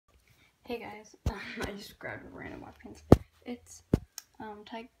Hey guys, I just grabbed a random Webkinz. It's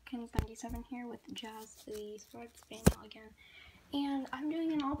Webkinz 97 here with Jazz, the Sword Spaniel again. And I'm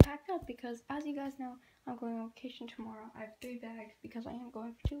doing it all packed up because, as you guys know, I'm going on vacation tomorrow. I have 3 bags because I am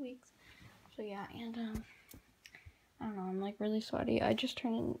going for 2 weeks. So yeah, and I don't know, I'm like really sweaty. I just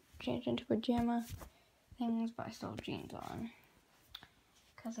changed into pajama things, but I still have jeans on.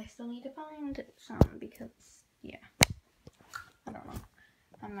 Because I still need to find some because, yeah, I don't know.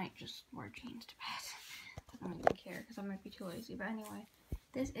 I might just wear jeans to bed. I don't really care because I might be too lazy. But anyway,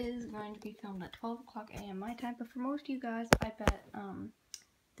 this is going to be filmed at 12 o'clock a.m. my time. But for most of you guys, I bet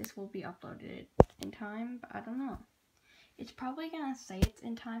this will be uploaded in time. But I don't know. It's probably going to say it's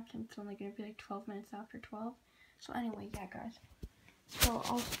in time since it's only going to be like 12 minutes after 12. So anyway, yeah, guys. So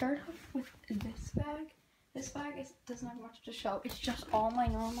I'll start off with this bag. This bag doesn't have much to show. It's just all my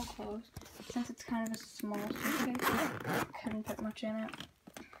normal clothes. Since it's kind of a small suitcase, I couldn't put much in it.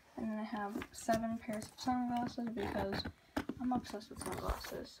 And then I have 7 pairs of sunglasses because I'm obsessed with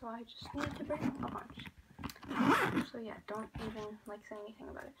sunglasses. So I just need to bring a bunch. So yeah, don't even say anything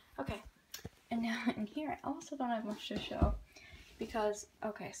about it. Okay. And now in here, I also don't have much to show. Because,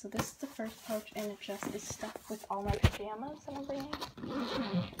 okay, so this is the first pouch, and it just is stuffed with all my pajamas and everything.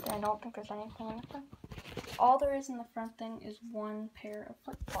 And I don't think there's anything in it. All there is in the front thing is 1 pair of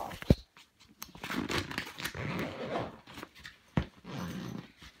flip-flops.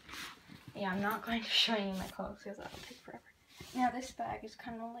 Yeah, I'm not going to show you my clothes because that'll take forever. Now, this bag is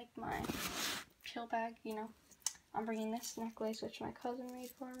kind of like my chill bag, you know. I'm bringing this necklace, which my cousin made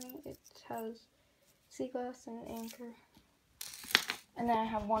for me. It has sea glass and an anchor. And then I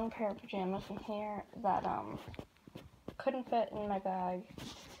have 1 pair of pajamas in here that couldn't fit in my bag.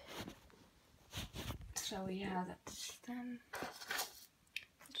 So yeah, that's them.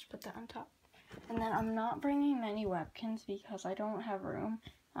 I'll just put that on top. And then I'm not bringing many Webkinz because I don't have room.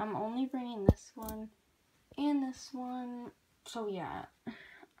 I'm only bringing this one and this one. So yeah,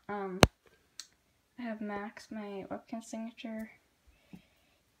 I have Max, my Webkinz signature.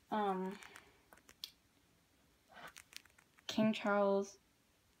 King Charles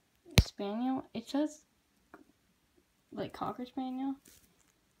Spaniel. It says like Cocker Spaniel,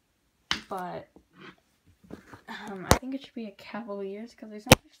 but I think it should be a Cavaliers because there's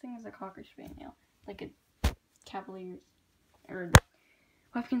no such thing as a Cocker Spaniel, like a Cavaliers or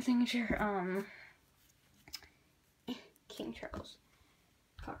Webkinz signature. King Charles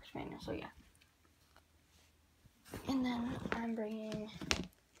Cocker Spaniel. So yeah, and then I'm bringing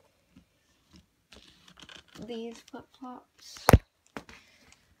these flip flops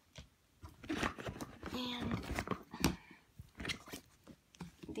and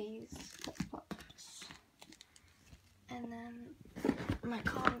these flip flops, and then my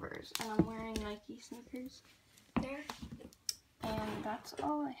Converse, and I'm wearing Nike sneakers there. And that's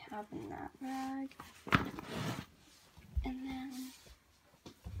all I have in that bag. And then,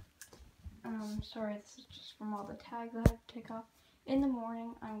 sorry, this is just from all the tags I have to take off. In the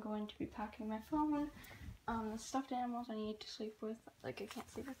morning, I'm going to be packing my phone, the stuffed animals I need to sleep with. Like, I can't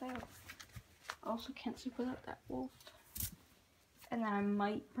sleep without. I also can't sleep without that wolf. And then I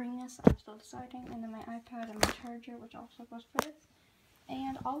might bring this, I'm still deciding. And then my iPad and my charger, which also goes for this.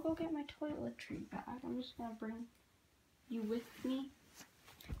 And I'll go get my toiletry bag. I'm just going to bring you with me.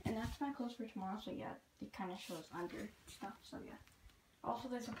 And that's my clothes for tomorrow, so yeah, it kind of shows under stuff, so yeah. Also,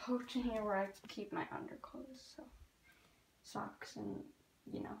 there's a pouch in here where I keep my underclothes, so socks and,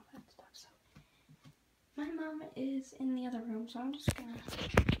 you know, that stuff. So my mom is in the other room, so I'm just gonna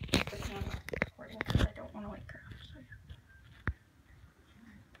put her on recording because I don't want to wake her up, so yeah.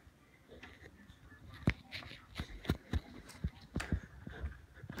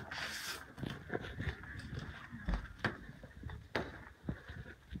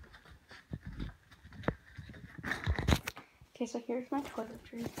 Okay, so here's my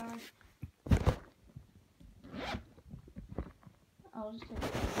toiletry bag. I'll just take it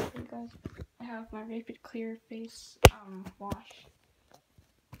for you guys. I have my Rapid Clear face wash,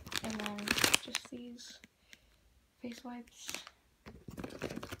 and then just these face wipes.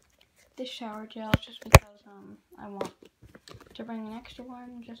 This shower gel, just because I want to bring an extra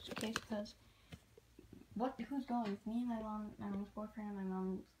one, just in case. Because who's going with me? My mom's boyfriend, and my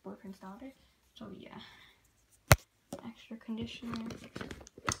mom's boyfriend's daughter. So yeah. Extra conditioner,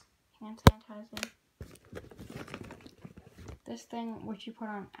 hand sanitizer, this thing which you put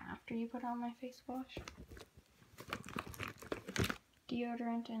on after you put on my face wash,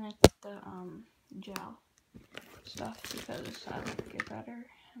 deodorant, and it's the gel stuff because I like it better,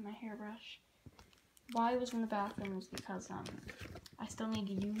 and my hairbrush. Why I was in the bathroom is because I still need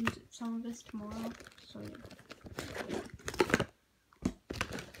to use some of this tomorrow, so yeah.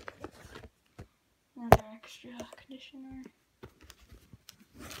 extra conditioner.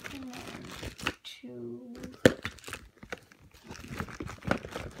 And then 2.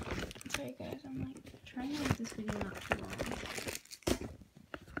 Sorry guys, I'm like trying to make this video not too long.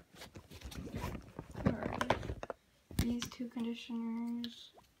 Alright. These 2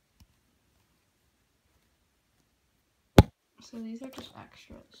 conditioners. So these are just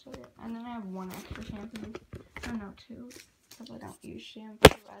extra. So yeah. And then I have 1 extra shampoo. Oh no, 2. Because I don't use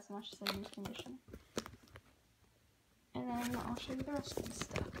shampoo as much as I use conditioner. And then I'll show you the rest of the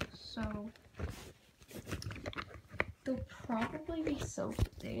stuff. So there'll probably be soap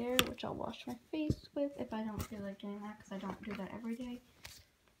there, which I'll wash my face with if I don't feel like doing that, because I don't do that every day.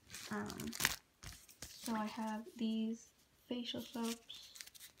 So I have these facial soaps.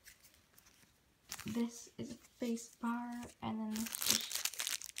 This is a face bar, and then this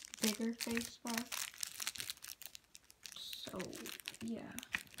is bigger face bar. So yeah.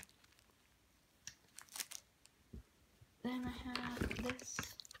 Then I have this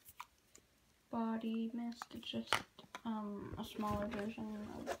body mist. It's just a smaller version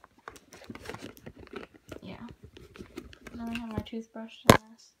of, yeah. Then I have my toothbrush in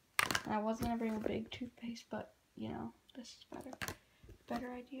this. And I was gonna bring a big toothpaste, but you know, this is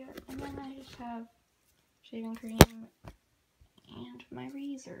better idea. And then I just have shaving cream and my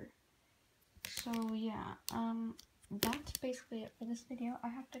razor. So yeah, that's basically it for this video. I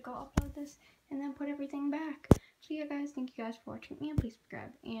have to go upload this and then put everything back. So yeah guys, thank you guys for watching, and please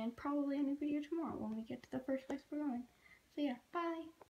subscribe, and probably a new video tomorrow when we get to the first place we're going. So yeah, bye!